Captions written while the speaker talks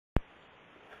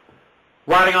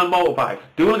riding on motorbikes,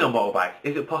 dueling on motorbikes.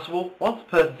 Is it possible? One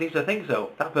person seems to think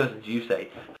so. That person's Yusei.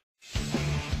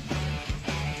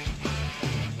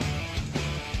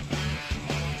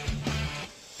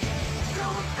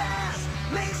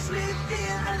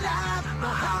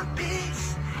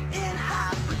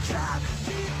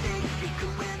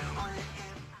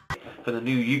 For the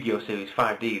new Yu-Gi-Oh series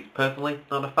 5Ds. Personally,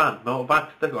 not a fan. Motorbikes,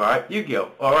 they're alright.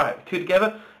 Yu-Gi-Oh, alright. Two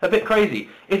together, a bit crazy.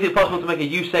 Is it possible to make a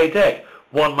Yusei deck?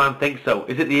 One man thinks so.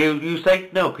 Is it the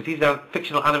Yusei? No, because he's a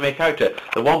fictional anime character.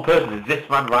 The one person is this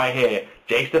man right here,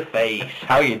 Jace the Face.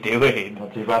 How you doing?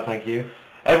 Not too bad, thank you.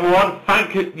 Everyone,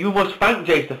 you must thank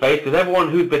Jace the Face, because everyone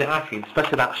who's been asking,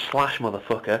 especially that Slash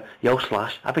motherfucker, yo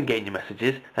Slash, I've been getting your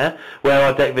messages, huh? Where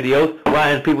are deck videos?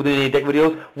 Why aren't people doing any deck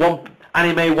videos?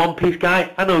 Anime One Piece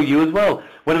guy, I know you as well.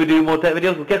 When are we doing more deck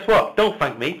videos? Well, guess what? Don't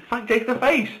thank me, thank Jace the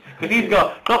Face, because he's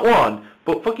got not one,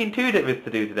 but fucking 2 deck vids to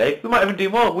do today. We might even do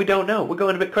more, we don't know. We're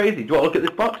going a bit crazy. Do you want to look at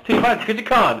this box? Too bad, because you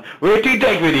can't. We're doing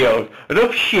deck videos.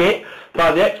 Enough shit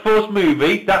about the X-Force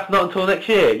movie. That's not until next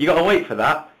year. You got to wait for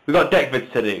that. We've got deck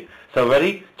vids to do. So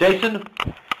ready? Jason,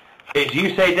 it's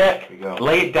Yusei deck. Here we go.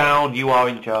 Lay it down, you are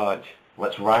in charge.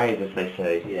 Let's ride, as they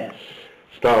say. Yes.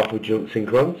 Start off with junk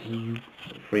synchrons.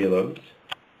 3 of those.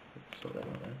 So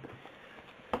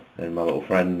then my little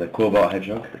friend, the Cobalt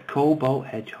Hedgehog. The Cobalt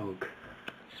Hedgehog.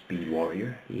 Speed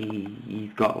Warrior.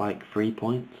 He's got like 3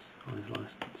 points on his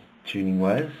license. Tuning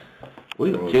Wares.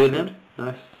 We got 2 of them.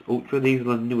 Nice. Ultra, these are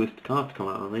the newest cards to come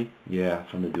out, aren't they? Yeah,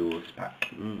 from the Duels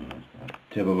pack.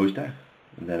 Turbo Booster.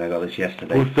 And then I got this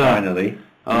yesterday, finally.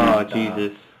 Oh,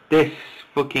 Jesus. This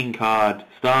fucking card,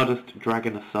 Stardust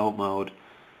Dragon Assault Mode.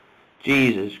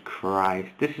 Jesus Christ.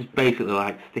 This is basically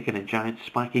like sticking a giant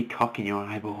spiky cock in your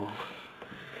eyeball.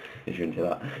 If you're into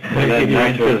that. And then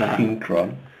Nitro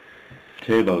Synchron.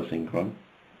 Turbo Synchron.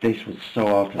 This was so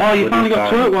hard to... Oh, you finally got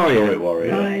Turret Warrior. Turret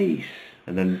Warrior. Nice.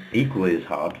 And then equally as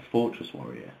hard, Fortress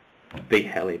Warrior. Big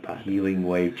helipad. Healing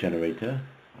Wave Generator.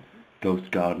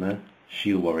 Ghost Gardener.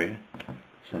 Shield Warrior.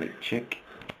 Sonic Chick.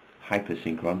 Hyper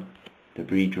Synchron.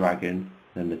 Debris Dragon.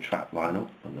 Then the Trap lineup.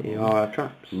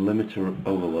 Traps. Limiter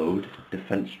Overload.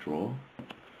 Defense Draw.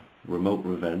 Remote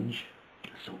Revenge.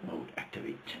 Assault Mode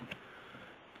Activate.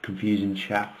 Confusing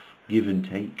Chaff. Give and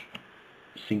Take.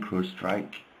 Synchro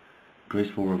Strike.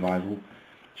 Graceful Revival.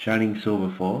 Shining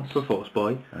Silver Force. Silver Force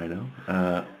boy. I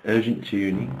know. Urgent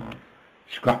Tuning.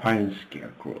 Scrap Iron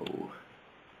Scarecrow.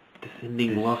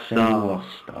 Descending Lost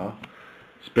Star.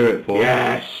 Spirit Force.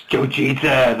 Yes,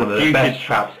 Gogeta, One of the best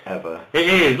traps ever. It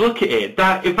is. Look at it.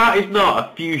 If that is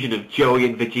not a fusion of Joey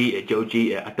and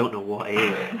Gogeta, I don't know what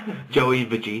is. Joey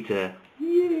and Vegeta.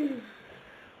 Yeah.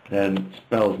 Then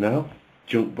spells now.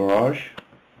 Junk Barrage.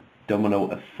 Domino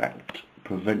Effect.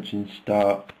 Prevention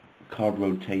Start. Card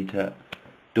Rotator.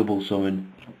 Double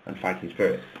Summon. And Fighting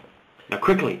Spirit. Now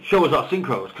quickly, show us our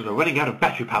synchros, because we're running out of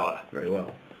battery power. Very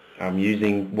well. I'm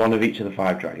using one of each of the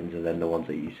 5 dragons and then the ones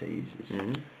that Yusei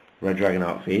uses. Red Dragon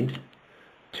Art Fiend,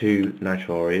 2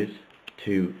 Nitro Warriors,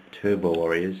 2 Turbo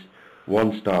Warriors,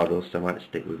 1 Stardust, I might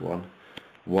stick with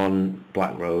 1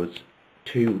 Black Rose,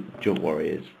 2 Jump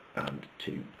Warriors, and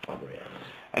 2 Warriors.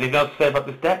 Anything else to say about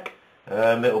this deck?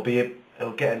 It'll get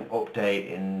an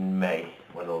update in May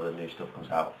when all the new stuff comes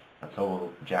out, and so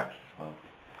will Jack as well.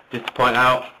 Just to point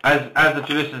out, as the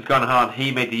tradition's gone on, he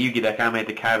made the Yu-Gi deck, I made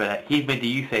the Kaiba deck, he's made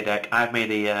the Yusei deck, I've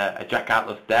made a Jack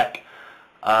Atlas deck,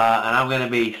 and I'm going to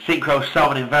be synchro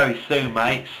summoning very soon,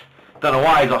 mates. Don't know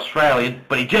why he's Australian,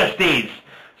 but he just is.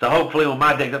 So hopefully when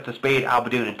my deck's up to speed, I'll be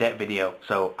doing a deck video.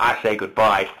 So I say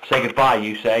goodbye. Say goodbye,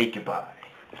 Yusei. Goodbye.